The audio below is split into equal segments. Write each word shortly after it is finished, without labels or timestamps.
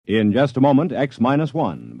In just a moment,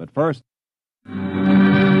 X-1. But first... There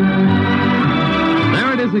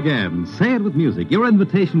it is again. Say it with music. Your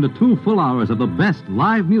invitation to 2 full hours of the best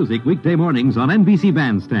live music weekday mornings on NBC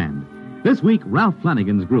Bandstand. This week, Ralph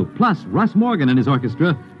Flanagan's group, plus Russ Morgan and his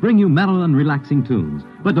orchestra, bring you mellow and relaxing tunes.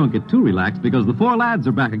 But don't get too relaxed, because the 4 lads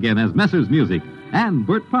are back again as Messrs. Music. And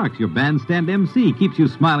Bert Parks, your bandstand MC, keeps you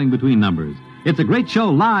smiling between numbers. It's a great show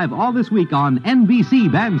live all this week on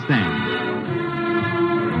NBC Bandstand.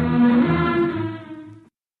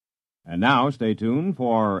 And now, stay tuned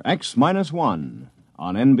for X-1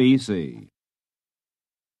 on NBC.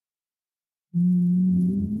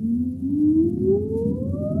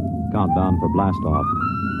 Countdown for blast off.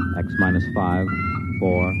 X-5,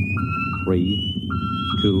 4,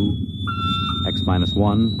 3, 2,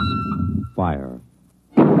 X-1, fire.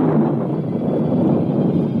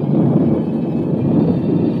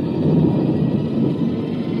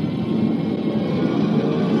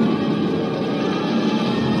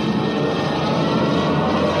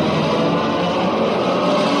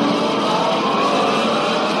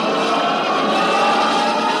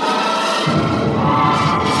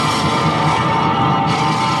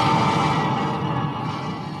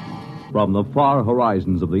 From the far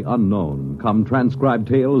horizons of the unknown come transcribed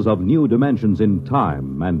tales of new dimensions in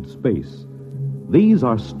time and space. These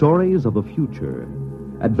are stories of the future,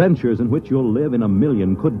 adventures in which you'll live in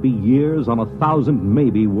 1,000,000, could be years, on 1,000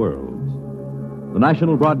 maybe worlds. The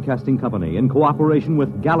National Broadcasting Company, in cooperation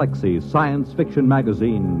with Galaxy Science Fiction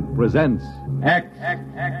Magazine, presents X-1.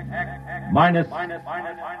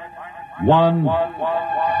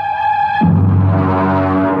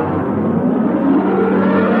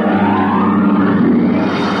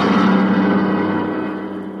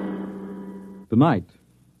 Tonight,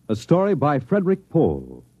 a story by Frederick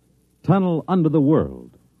Pohl, Tunnel Under the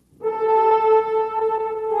World.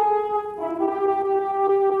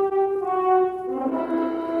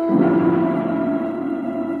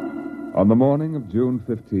 On the morning of June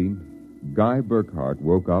 15, Guy Burkhart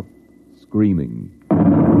woke up screaming.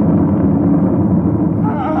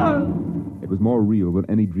 It was more real than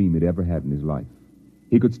any dream he'd ever had in his life.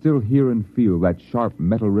 He could still hear and feel that sharp,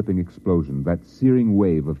 metal-ripping explosion, that searing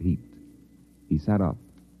wave of heat. He sat up.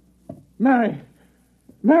 Mary,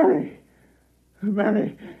 where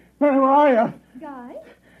are you? Guy,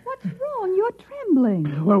 what's wrong? You're trembling.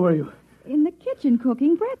 Where were you? In the kitchen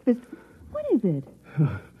cooking breakfast. What is it?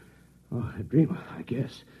 Oh, a dream, I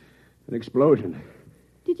guess. An explosion.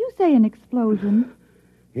 Did you say an explosion?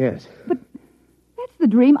 Yes. But that's the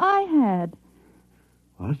dream I had.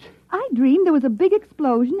 What? I dreamed there was a big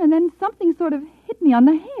explosion, and then something sort of hit me on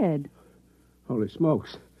the head. Holy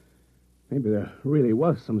smokes. Maybe there really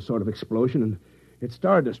was some sort of explosion, and it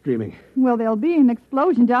started us dreaming. Well, there'll be an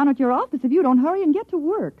explosion down at your office if you don't hurry and get to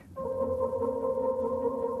work.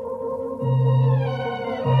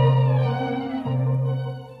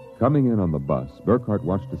 Coming in on the bus, Burkhart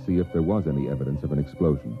watched to see if there was any evidence of an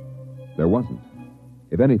explosion. There wasn't.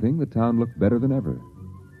 If anything, the town looked better than ever.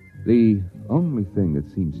 The only thing that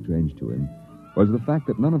seemed strange to him was the fact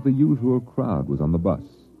that none of the usual crowd was on the bus.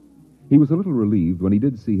 He was a little relieved when he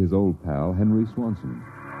did see his old pal, Henry Swanson.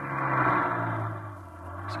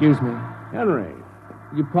 Excuse me. Henry.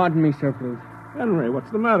 You pardon me, sir, please. Henry,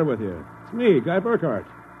 what's the matter with you? It's me, Guy Burkhart.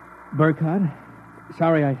 Burkhart?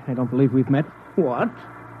 Sorry, I don't believe we've met. What?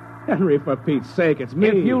 Henry, for Pete's sake, it's me.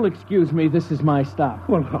 If you'll excuse me, this is my stop.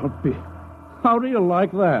 Well, how do you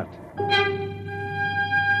like that?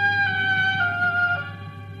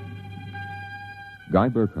 Guy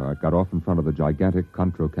Burkhart got off in front of the gigantic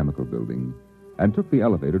Controchemical building and took the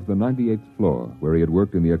elevator to the 98th floor, where he had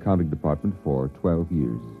worked in the accounting department for 12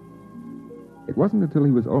 years. It wasn't until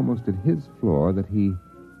he was almost at his floor that he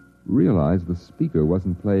realized the speaker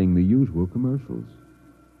wasn't playing the usual commercials.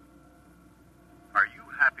 Are you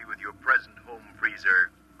happy with your present home freezer?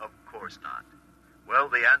 Of course not. Well,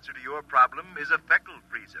 the answer to your problem is a Feckle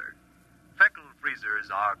freezer. Feckle freezers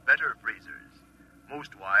are better freezers.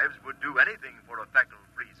 Most wives would do anything for a Feckle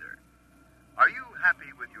freezer. Are you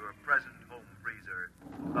happy with your present home freezer?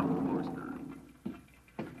 Of course not.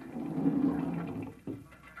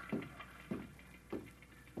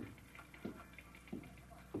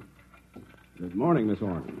 Good morning, Miss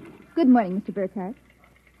Orne. Good morning, Mr. Burkhart.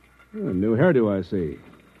 A new hairdo, I see.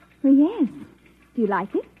 Well, yes. Do you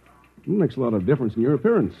like it? Makes a lot of difference in your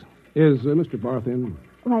appearance. Is Mr. Barth in?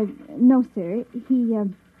 Why, no, sir. He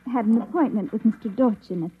had an appointment with Mr.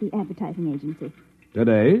 Dorchin at the advertising agency.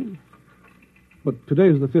 Today? But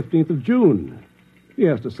today's the 15th of June. He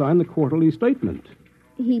has to sign the quarterly statement.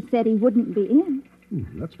 He said he wouldn't be in.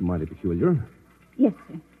 That's mighty peculiar. Yes,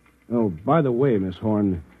 sir. Oh, by the way, Miss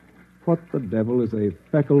Horn, What the devil is a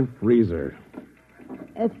feckle freezer?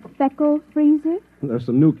 A feckle freezer? There's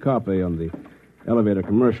some new copy on the elevator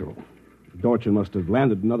commercial. Dorchin must have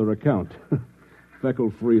landed another account.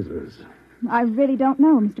 Feckle freezers. I really don't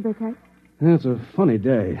know, Mr. Burkhardt. It's a funny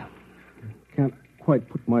day. Can't quite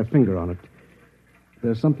put my finger on it.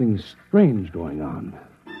 There's something strange going on.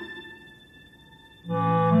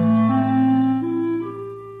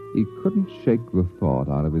 He couldn't shake the thought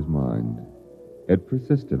out of his mind. It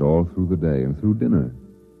persisted all through the day and through dinner.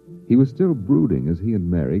 He was still brooding as he and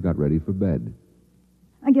Mary got ready for bed.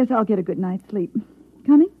 I guess I'll get a good night's sleep.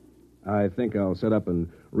 Coming? I think I'll sit up and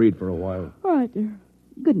read for a while. All right, dear.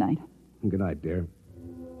 Good night. Good night, dear.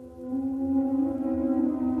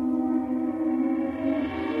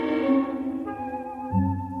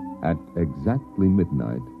 At exactly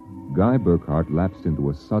midnight, Guy Burkhardt lapsed into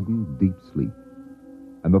a sudden, deep sleep.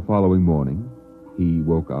 And the following morning, he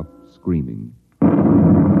woke up screaming.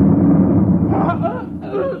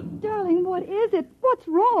 Darling, what is it? What's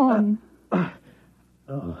wrong?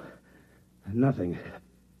 Nothing.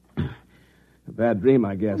 A bad dream,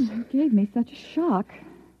 I guess. You gave me such a shock.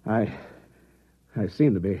 I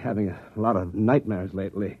seem to be having a lot of nightmares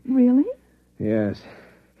lately. Really? Yes.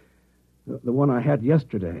 The one I had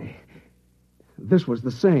yesterday. This was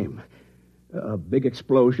the same. A big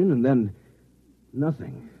explosion and then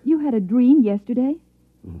nothing. You had a dream yesterday?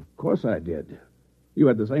 Of course I did. You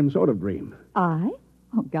had the same sort of dream. I?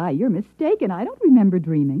 Oh, Guy, you're mistaken. I don't remember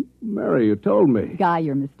dreaming. Mary, you told me. Guy,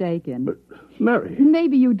 you're mistaken. But, Mary...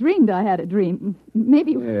 Maybe you dreamed I had a dream.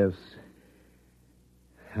 Maybe... Yes.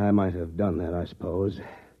 I might have done that, I suppose.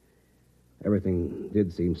 Everything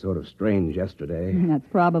did seem sort of strange yesterday. That's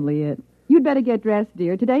probably it. You'd better get dressed,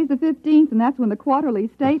 dear. Today's the 15th, and that's when the quarterly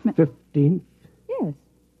statement... 15th? Yes.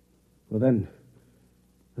 Well, then,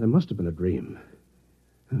 there must have been a dream.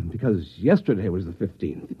 Because yesterday was the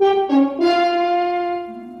 15th.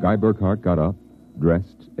 Guy Burkhardt got up,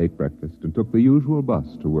 dressed, ate breakfast, and took the usual bus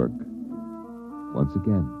to work. Once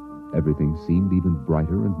again, everything seemed even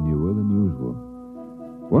brighter and newer than usual.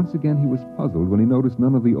 Once again, he was puzzled when he noticed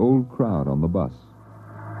none of the old crowd on the bus.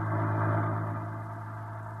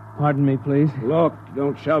 Pardon me, please. Look,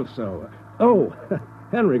 don't shove so. Oh,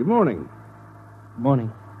 Henry, good morning.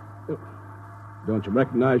 Morning. Don't you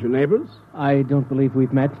recognize your neighbors? I don't believe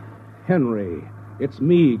we've met. Henry, it's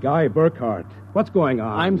me, Guy Burkhardt. What's going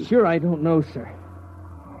on? I'm sure I don't know, sir.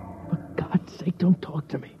 For God's sake, don't talk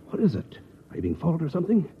to me. What is it? Are you being followed or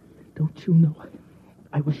something? Don't you know?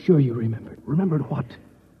 I was sure you remembered. Remembered what?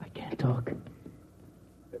 I can't talk.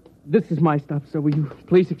 This is my stop, sir. Will you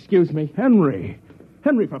please excuse me? Henry!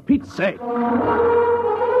 Henry, for Pete's sake!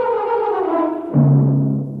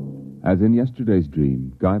 As in yesterday's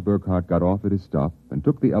dream, Guy Burkhardt got off at his stop and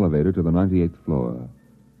took the elevator to the 98th floor.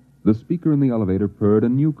 The speaker in the elevator purred a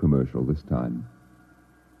new commercial this time.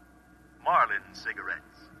 Marlin cigarettes.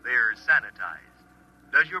 They're sanitized.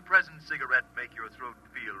 Does your present cigarette make your throat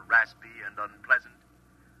feel raspy and unpleasant?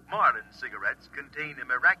 Marlin cigarettes contain a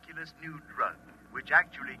miraculous new drug which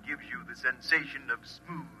actually gives you the sensation of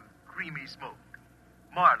smooth, creamy smoke.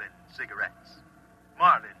 Marlin cigarettes.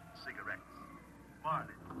 Marlin cigarettes.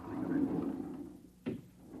 Marlin cigarettes.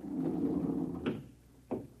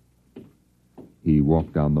 He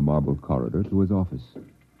walked down the marble corridor to his office.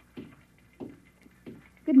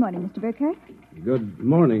 Good morning, Mr. Burkhardt. Good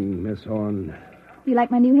morning, Miss Horn. Do you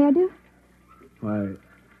like my new hairdo? Why,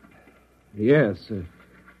 yes.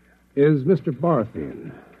 Is Mr. Barth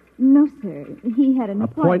in? No, sir. He had an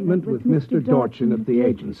Appointment with Mr. Dorchin at the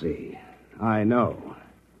agency. I know.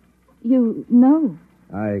 You know?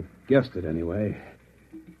 I guessed it anyway.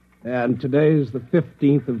 And today's the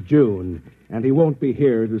 15th of June, and he won't be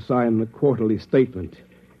here to sign the quarterly statement.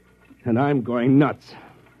 And I'm going nuts.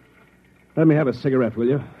 Let me have a cigarette, will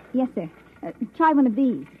you? Yes, sir. Try one of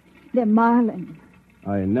these. They're Marlin.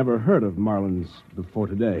 I never heard of Marlins before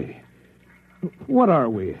today. What are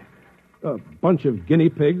we? A bunch of guinea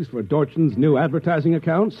pigs for Dorchin's new advertising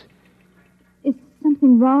accounts? Is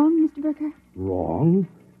something wrong, Mr. Burkhardt? Wrong?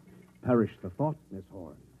 Perish the thought, Miss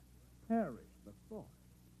Horn. Perish the thought.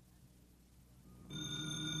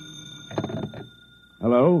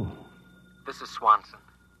 Hello? This is Swanson.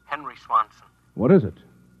 Henry Swanson. What is it?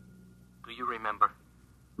 Do you remember?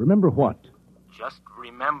 Remember what? Just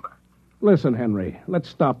remember. Listen, Henry, let's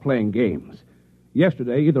stop playing games.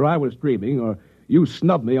 Yesterday, either I was dreaming or you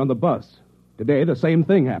snubbed me on the bus. Today, the same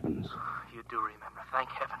thing happens. You do remember, thank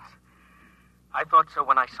heavens. I thought so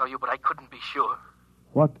when I saw you, but I couldn't be sure.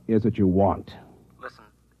 What is it you want? Listen,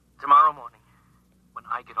 tomorrow morning, when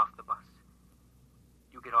I get off the bus,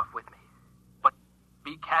 you get off with me. But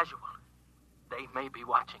be casual. They may be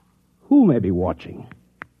watching. Who may be watching?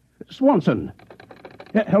 Swanson.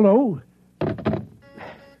 Hello?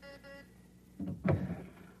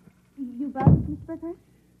 You buzzed, Miss Burkhart?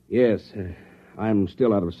 Yes, I'm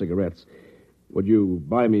still out of cigarettes. Would you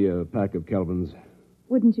buy me a pack of Kelvins?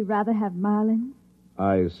 Wouldn't you rather have Marlins?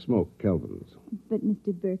 I smoke Kelvins. But,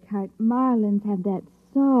 Mr. Burkhart, Marlins have that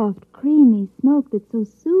soft, creamy smoke that's so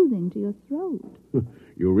soothing to your throat.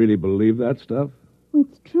 You really believe that stuff?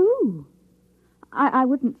 It's true. I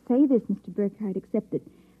wouldn't say this, Mr. Burkhart, except that,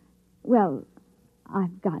 well,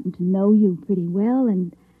 I've gotten to know you pretty well,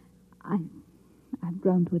 and I've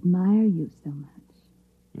grown to admire you so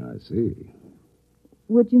much. I see.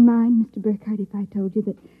 Would you mind, Mr. Burkhart, if I told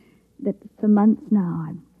you that for months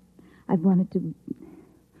now I've wanted to,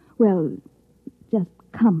 well, just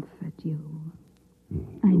comfort you.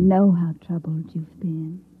 I know how troubled you've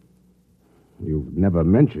been. You've never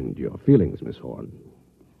mentioned your feelings, Miss Horn.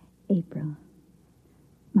 April.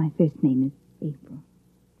 My first name is April.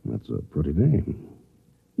 That's a pretty name.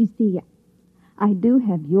 You see, I do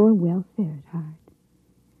have your welfare at heart.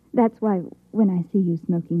 That's why when I see you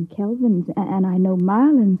smoking Kelvins, and I know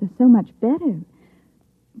Marlins are so much better,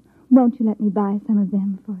 won't you let me buy some of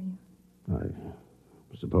them for you?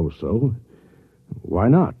 I suppose so. Why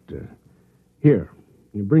not? Here,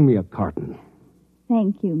 you bring me a carton.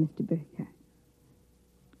 Thank you, Mr. Burkhart.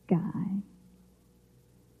 Guy.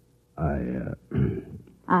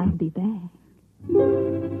 I'll be back.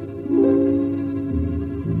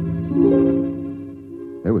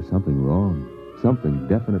 There was something wrong, something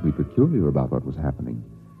definitely peculiar about what was happening.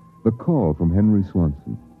 The call from Henry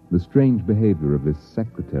Swanson, the strange behavior of this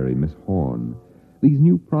secretary, Miss Horn, these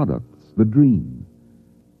new products, the dream.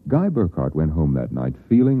 Guy Burkhart went home that night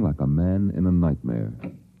feeling like a man in a nightmare.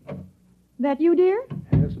 That you, dear?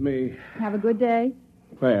 It's me. Have a good day.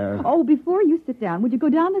 Fair. Oh, before you sit down, would you go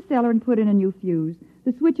down the cellar and put in a new fuse?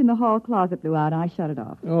 The switch in the hall closet blew out, and I shut it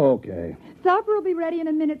off. Okay. Supper will be ready in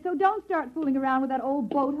a minute, so don't start fooling around with that old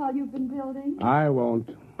boat hull you've been building. I won't.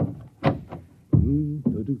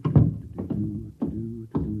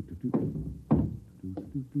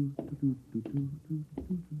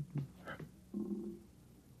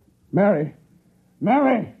 Mary!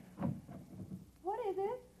 Mary! What is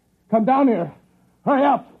it? Come down here. Hurry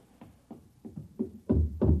up.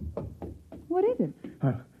 What is it?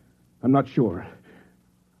 I'm not sure.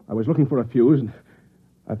 I was looking for a fuse, and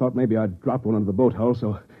I thought maybe I'd dropped one under the boat hull,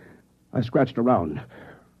 so I scratched around.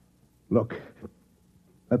 Look.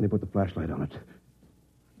 Let me put the flashlight on it.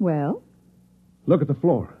 Well? Look at the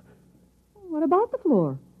floor. What about the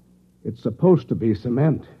floor? It's supposed to be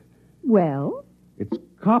cement. Well? It's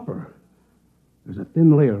copper. There's a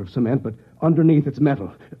thin layer of cement, but underneath it's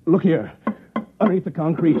metal. Look here. Underneath the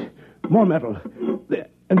concrete, more metal.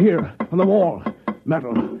 And here, on the wall,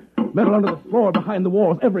 metal. Metal under the floor, behind the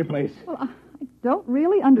walls, every place. Well, I don't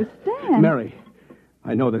really understand. Mary,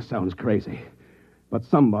 I know this sounds crazy, but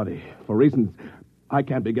somebody, for reasons I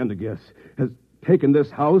can't begin to guess, has taken this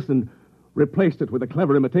house and replaced it with a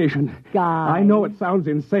clever imitation. Guy. I know it sounds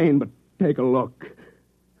insane, but take a look.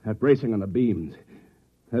 That bracing on the beams.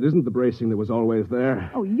 That isn't the bracing that was always there.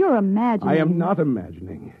 Oh, you're imagining. I am not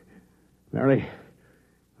imagining. Mary,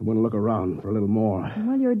 I'm going to look around for a little more.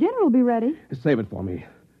 Well, your dinner will be ready. Save it for me.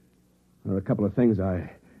 There are a couple of things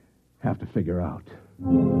I have to figure out.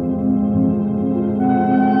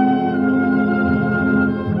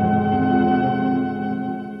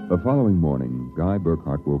 The following morning, Guy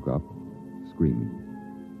Burkhart woke up screaming.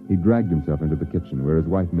 He dragged himself into the kitchen where his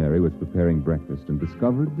wife Mary was preparing breakfast and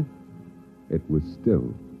discovered it was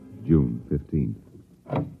still June 15th.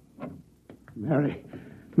 Mary,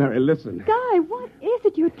 listen. Guy, what is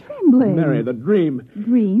it? You're trembling. Mary, the dream.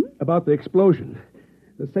 Dream? About the explosion.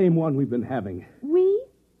 The same one we've been having. We?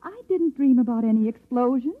 I didn't dream about any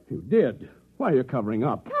explosion. You did. Why are you covering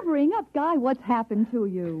up? Covering up, Guy, what's happened to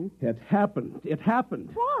you? It happened. It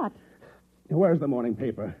happened. What? Where's the morning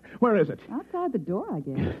paper? Where is it? Outside the door, I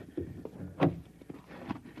guess.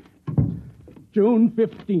 June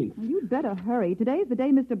 15th. Well, you'd better hurry. Today's the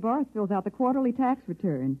day Mr. Barth fills out the quarterly tax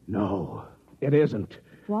return. No, it isn't.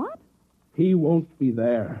 What? He won't be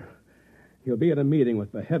there. He'll be at a meeting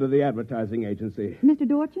with the head of the advertising agency. Mr.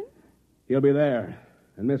 Dorchin? He'll be there,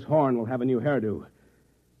 and Miss Horn will have a new hairdo.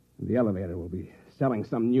 And the elevator will be selling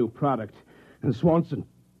some new product. And Swanson...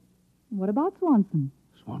 What about Swanson?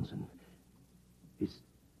 Swanson.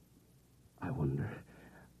 I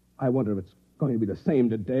wonder if it's going to be the same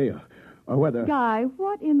today or whether... Guy,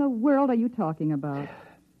 what in the world are you talking about?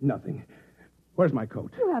 Nothing. Where's my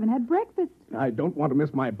coat? You haven't had breakfast. I don't want to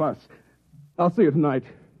miss my bus. I'll see you tonight.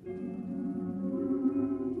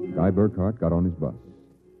 Guy Burkhart got on his bus.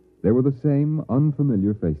 There were the same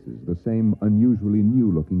unfamiliar faces, the same unusually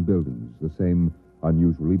new-looking buildings, the same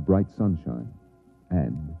unusually bright sunshine,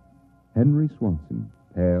 and Henry Swanson,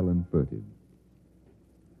 pale and furtive.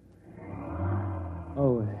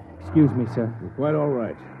 Oh, excuse me, sir. You're quite all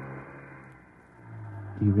right.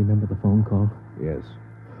 Do you remember the phone call? Yes.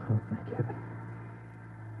 Oh, thank heaven.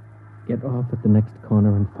 Get off at the next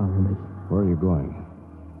corner and follow me. Where are you going?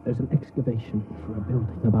 There's an excavation for a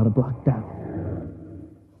building about a block down.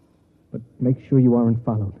 But make sure you aren't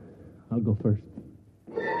followed. I'll go first.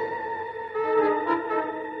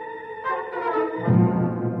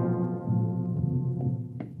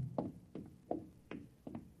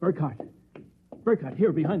 Burkhardt,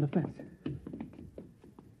 here behind the fence.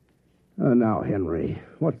 Now, Henry,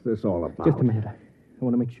 what's this all about? Just a minute. I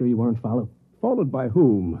want to make sure you aren't followed. Followed by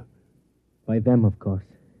whom? By them, of course.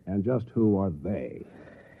 And just who are they?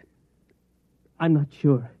 I'm not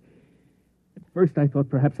sure. At first I thought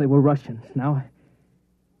perhaps they were Russians. Now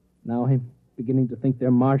I'm beginning to think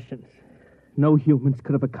they're Martians. No humans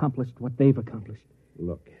could have accomplished what they've accomplished.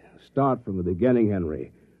 Look, start from the beginning,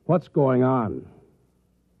 Henry. What's going on?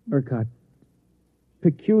 Burkhardt,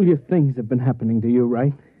 peculiar things have been happening to you,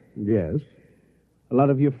 right? Yes. A lot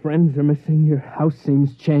of your friends are missing. Your house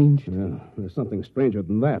seems changed. Yeah, there's something stranger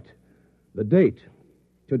than that. The date.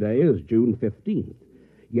 Today is June 15th.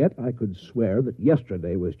 Yet I could swear that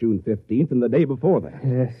yesterday was June 15th and the day before that.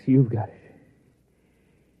 Yes, you've got it.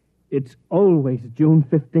 It's always June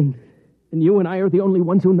 15th. And you and I are the only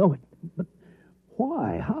ones who know it. But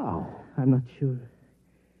why? How? I'm not sure.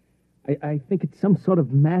 I think it's some sort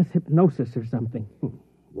of mass hypnosis or something.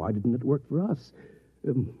 Why didn't it work for us?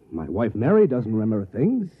 My wife Mary doesn't remember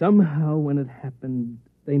things. Somehow, when it happened,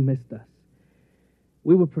 they missed us.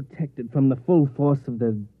 We were protected from the full force of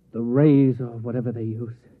the rays or whatever they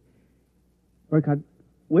use. Burkhardt,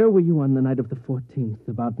 where were you on the night of the 14th,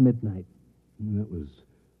 about midnight? That was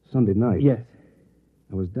Sunday night. Yes.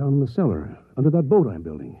 I was down in the cellar, under that boat I'm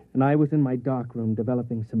building. And I was in my darkroom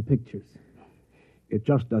developing some pictures. It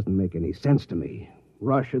just doesn't make any sense to me.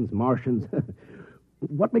 Russians, Martians.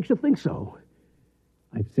 What makes you think so?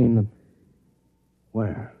 I've seen them.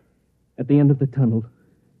 Where? At the end of the tunnel.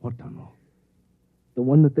 What tunnel? The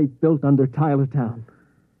one that they built under Tylertown.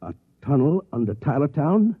 A tunnel under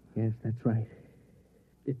Tylertown? Yes, that's right.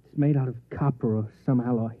 It's made out of copper or some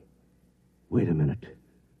alloy. Wait a minute.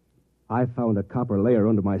 I found a copper layer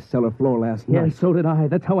under my cellar floor last night. Yes, so did I.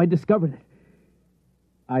 That's how I discovered it.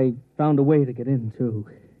 I found a way to get in, too.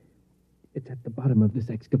 It's at the bottom of this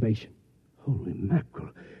excavation. Holy mackerel.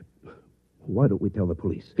 Why don't we tell the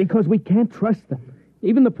police? Because we can't trust them.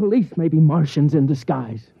 Even the police may be Martians in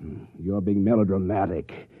disguise. You're being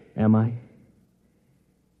melodramatic. Am I?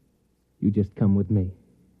 You just come with me.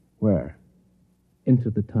 Where? Into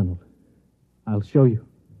the tunnel. I'll show you.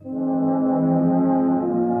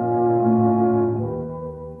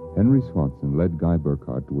 Henry Swanson led Guy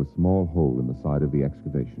Burkhardt to a small hole in the side of the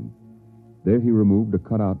excavation. There he removed a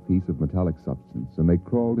cut-out piece of metallic substance, and they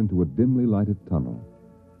crawled into a dimly lighted tunnel.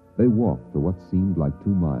 They walked for what seemed like 2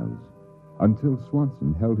 miles, until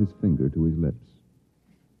Swanson held his finger to his lips.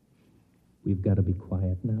 We've got to be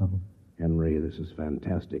quiet now. Henry, this is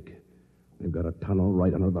fantastic. They've got a tunnel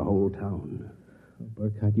right under the whole town. Oh,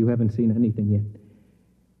 Burkhardt, you haven't seen anything yet.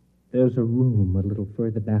 There's a room a little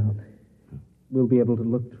further down. We'll be able to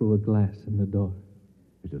look through a glass in the door.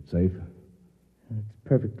 Is it safe? It's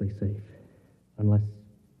perfectly safe, unless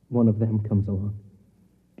one of them comes along.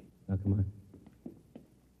 Now, come on.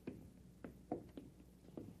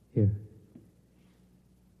 Here.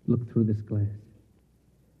 Look through this glass.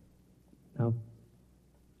 Now,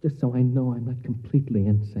 just so I know I'm not completely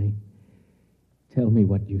insane, tell me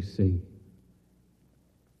what you see.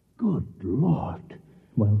 Good Lord.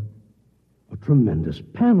 Well? A tremendous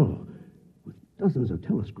panel with dozens of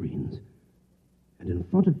telescreens. And in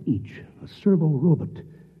front of each, a servo robot.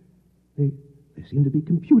 They seem to be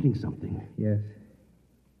computing something. Yes.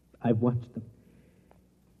 I've watched them.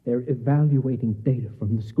 They're evaluating data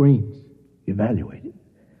from the screens. Evaluating?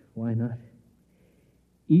 Why not?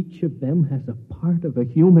 Each of them has a part of a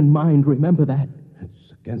human mind, remember that.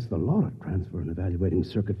 It's against the law to transfer an evaluating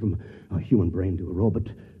circuit from a human brain to a robot.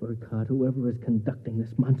 Burkhardt, whoever is conducting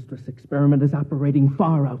this monstrous experiment is operating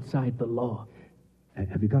far outside the law.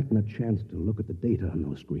 Have you gotten a chance to look at the data on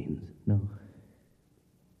those screens? No.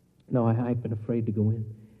 No, I've been afraid to go in.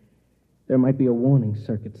 There might be a warning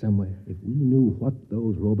circuit somewhere. If we knew what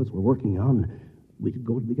those robots were working on, we could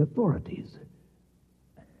go to the authorities.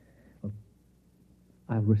 Well,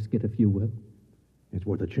 I'll risk it if you will. It's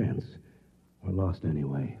worth a chance. We're lost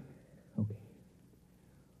anyway. Okay.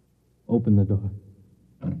 Open the door.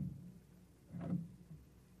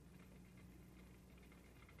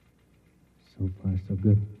 So far, so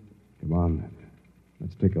good. Come on.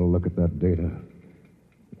 Let's take a look at that data.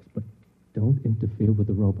 Yes, but don't interfere with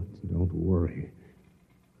the robots. Don't worry.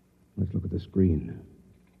 Let's look at the screen.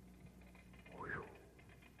 Whew.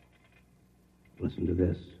 Listen to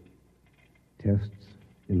this. Tests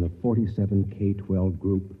in the 47K12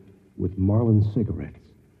 group with Marlin cigarettes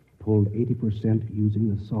pulled 80%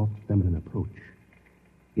 using the soft feminine approach.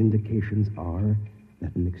 Indications are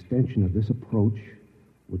that an extension of this approach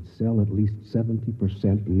would sell at least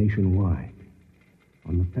 70% nationwide.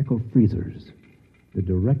 On the Feckle freezers, the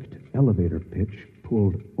direct elevator pitch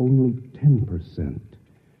pulled only 10%.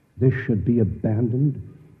 This should be abandoned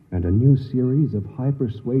and a new series of high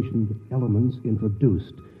persuasion elements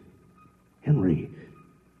introduced. Henry,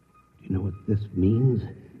 do you know what this means?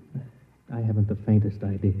 I haven't the faintest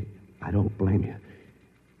idea. I don't blame you.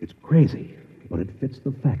 It's crazy, but it fits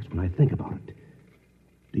the facts when I think about it.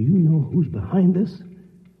 Do you know who's behind this?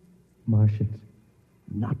 Martians.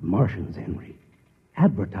 Not Martians, Henry.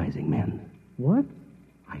 Advertising men. What?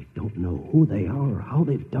 I don't know who they are or how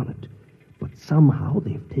they've done it, but somehow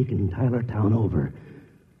they've taken Tylertown over.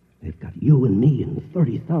 They've got you and me and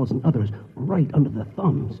 30,000 others right under their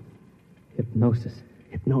thumbs. Hypnosis.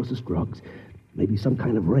 Hypnosis drugs. Maybe some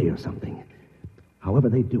kind of ray or something. However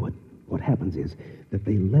they do it, what happens is that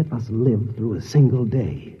they let us live through a single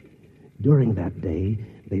day. During that day,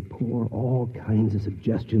 they pour all kinds of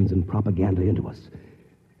suggestions and propaganda into us.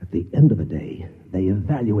 At the end of the day, they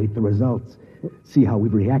evaluate the results, see how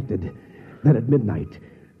we've reacted. Then at midnight,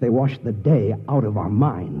 they wash the day out of our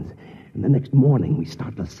minds. And the next morning, we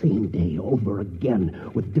start the same day over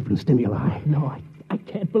again with different stimuli. No, I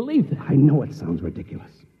can't believe that. I know it sounds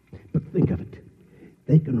ridiculous, but think of it.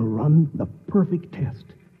 They can run the perfect test,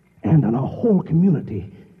 and on a whole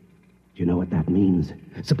community. Do you know what that means?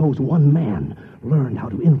 Suppose one man learned how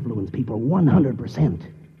to influence people 100%.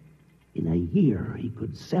 In a year, he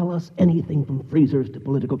could sell us anything from freezers to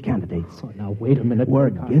political candidates. Oh, now, wait a minute. We're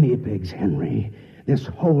guinea pigs, Henry. This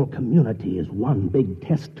whole community is one big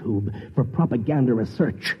test tube for propaganda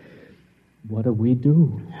research. What do we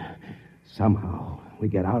do? Somehow, we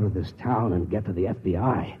get out of this town and get to the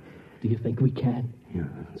FBI. Do you think we can? Yeah,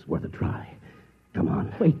 it's worth a try. Come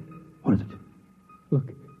on. Wait. What is it?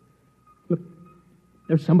 Look.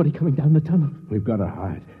 There's somebody coming down the tunnel. We've got to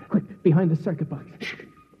hide. Quick, behind the circuit box. Shh.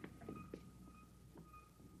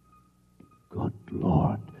 Good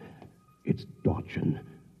Lord. It's Dorchin,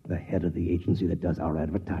 the head of the agency that does our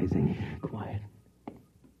advertising. Quiet.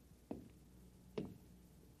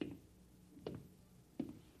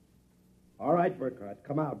 All right, Burkhardt,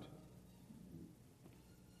 come out.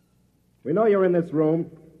 We know you're in this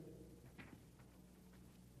room.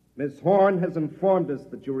 Miss Horn has informed us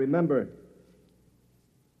that you remember.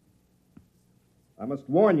 I must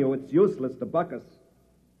warn you, it's useless to buck us.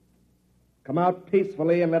 Come out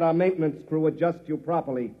peacefully and let our maintenance crew adjust you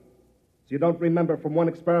properly so you don't remember from one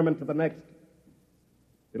experiment to the next.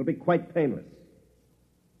 It'll be quite painless.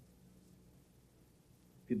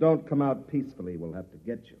 If you don't come out peacefully, we'll have to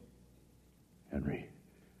get you. Henry,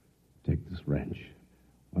 take this wrench.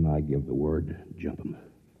 When I give the word, jump him.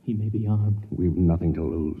 He may be armed. We've nothing to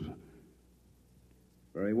lose.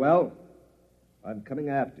 Very well. I'm coming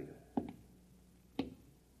after you.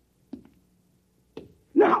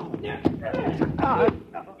 Now!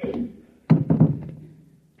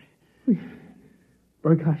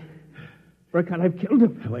 Burkhardt, I've killed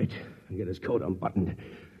him. Wait, I'll get his coat unbuttoned.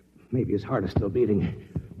 Maybe his heart is still beating.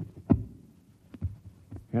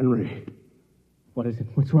 Henry. What is it?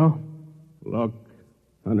 What's wrong? Look,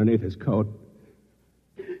 underneath his coat.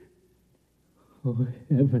 Oh,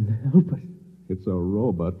 heaven help us. It's a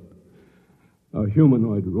robot. A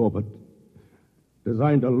humanoid robot.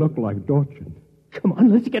 Designed to look like Dorchin. Come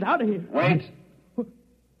on, let's get out of here. Wait.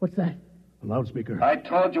 What's that? A loudspeaker. I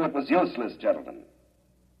told you it was useless, gentlemen.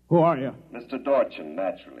 Who are you? Mr. Dorchin,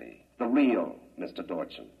 naturally. The real Mr.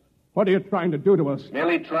 Dorchin. What are you trying to do to us?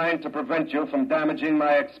 Merely trying to prevent you from damaging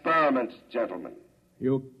my experiment, gentlemen.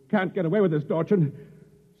 You can't get away with this, Dorchin.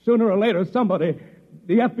 Sooner or later, somebody,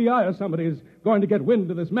 the FBI or somebody, is going to get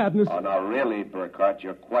wind of this madness. Oh, now, really, Burkhardt,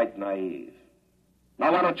 you're quite naive.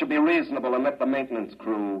 Now, why don't you be reasonable and let the maintenance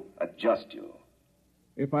crew adjust you?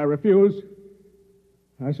 If I refuse,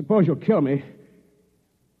 I suppose you'll kill me.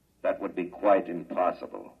 That would be quite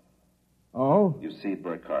impossible. Oh? You see,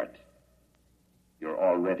 Burkhardt, you're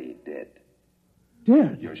already dead.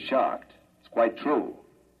 Dead? You're shocked. It's quite true.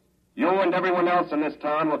 You and everyone else in this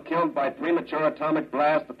town were killed by premature atomic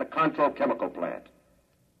blast at the Control Chemical Plant.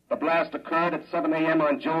 The blast occurred at 7 a.m.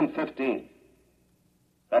 on June 15th.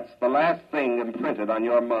 That's the last thing imprinted on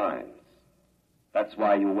your minds. That's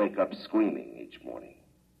why you wake up screaming each morning.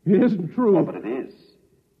 It isn't true. Oh, but it is.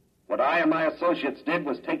 What I and my associates did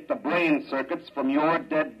was take the brain circuits from your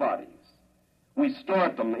dead bodies. We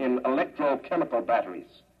stored them in electrochemical batteries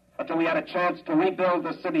until we had a chance to rebuild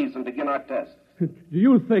the cities and begin our tests. Do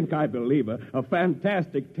you think I believe a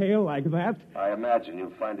fantastic tale like that? I imagine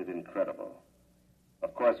you find it incredible.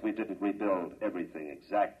 Of course, we didn't rebuild everything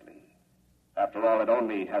exactly. After all, it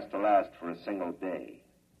only has to last for a single day.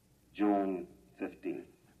 June 15th.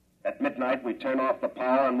 At midnight, we turn off the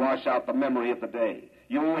power and wash out the memory of the day.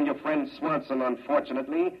 You and your friend Swanson,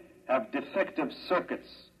 unfortunately, have defective circuits.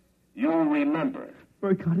 You'll remember.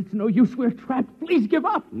 Burkhardt, it's no use. We're trapped. Please give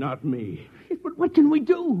up. Not me. But what can we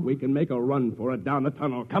do? We can make a run for it down the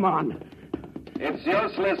tunnel. Come on. It's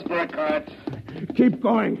useless, Burkhardt. Keep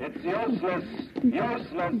going. It's useless.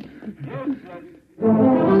 Useless.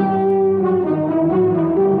 Useless.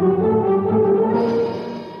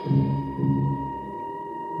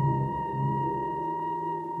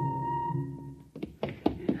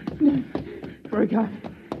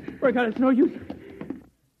 Burkhardt, it's no use.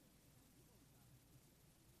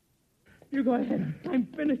 You go ahead. I'm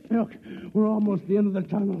finished. Look, we're almost at the end of the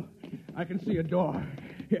tunnel. I can see a door.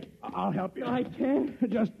 Here, I'll help you. I can't.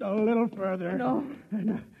 Just a little further. No.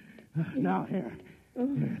 Now, here.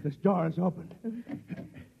 This door is open.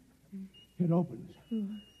 It opens.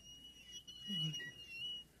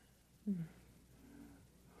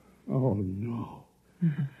 Oh, no.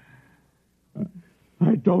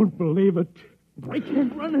 I don't believe it. I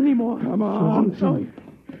can't run anymore. Come on. So,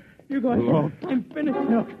 you go ahead. Look. I'm finished.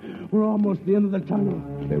 Look, we're almost at the end of the tunnel.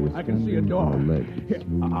 They were I can see a standing door. on a ledge, Here,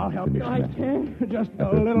 smooth, I'll help you. finished I metal. can't. Just At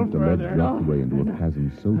a their little feet, the ledge further. dropped away into a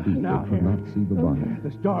chasm so deep Now, they could here. not see the bottom.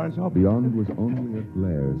 This door is open. Beyond was only a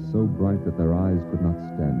glare so bright that their eyes could not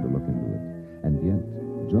stand to look into it. And yet,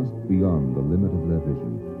 just beyond the limit of their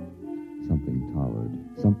vision, something towered.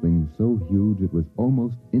 Something so huge it was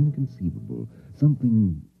almost inconceivable.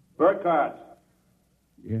 Something... Burkhardt,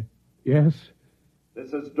 Yes?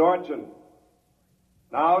 this is Dorchin.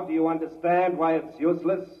 Now, do you understand why it's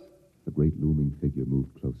useless? The great looming figure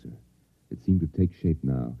moved closer. It seemed to take shape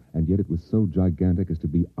now, and yet it was so gigantic as to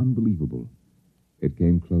be unbelievable. It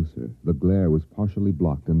came closer. The glare was partially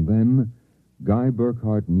blocked, and then Guy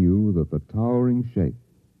Burkhardt knew that the towering shape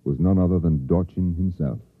was none other than Dorchin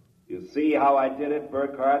himself. You see how I did it,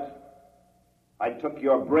 Burkhardt? I took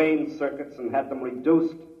your brain circuits and had them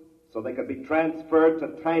reduced so they could be transferred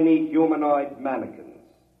to tiny humanoid mannequins.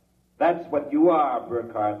 That's what you are,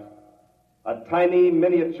 Burkhardt. A tiny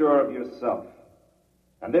miniature of yourself.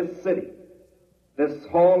 And this city, this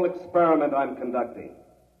whole experiment I'm conducting,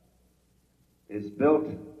 is built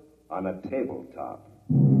on a tabletop.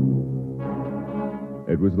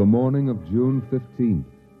 It was the morning of June 15th,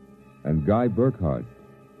 and Guy Burkhardt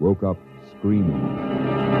woke up screaming.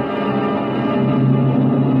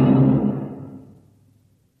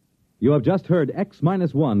 You have just heard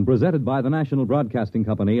X-1, presented by the National Broadcasting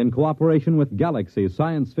Company in cooperation with Galaxy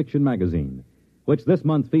Science Fiction Magazine, which this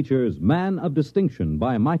month features Man of Distinction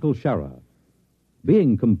by Michael Shara.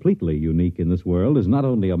 Being completely unique in this world is not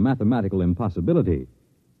only a mathematical impossibility,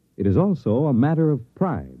 it is also a matter of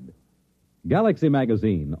pride. Galaxy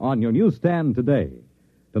Magazine, on your newsstand today.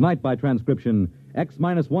 Tonight, by transcription,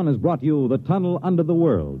 X-1 has brought you The Tunnel Under the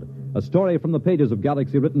World, a story from the pages of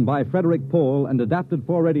Galaxy written by Frederick Pohl and adapted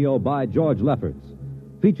for radio by George Lefferts.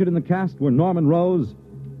 Featured in the cast were Norman Rose,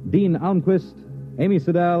 Dean Almquist, Amy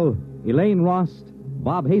Siddell, Elaine Rost,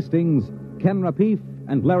 Bob Hastings, Ken Rapif,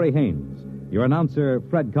 and Larry Haynes. Your announcer,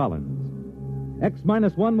 Fred Collins.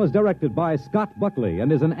 X-1 was directed by Scott Buckley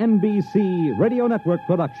and is an NBC Radio Network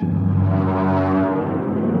production.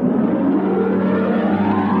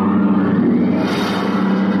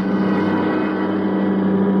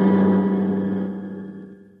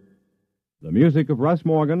 The music of Russ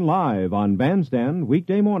Morgan live on Bandstand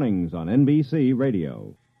weekday mornings on NBC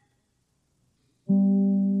Radio.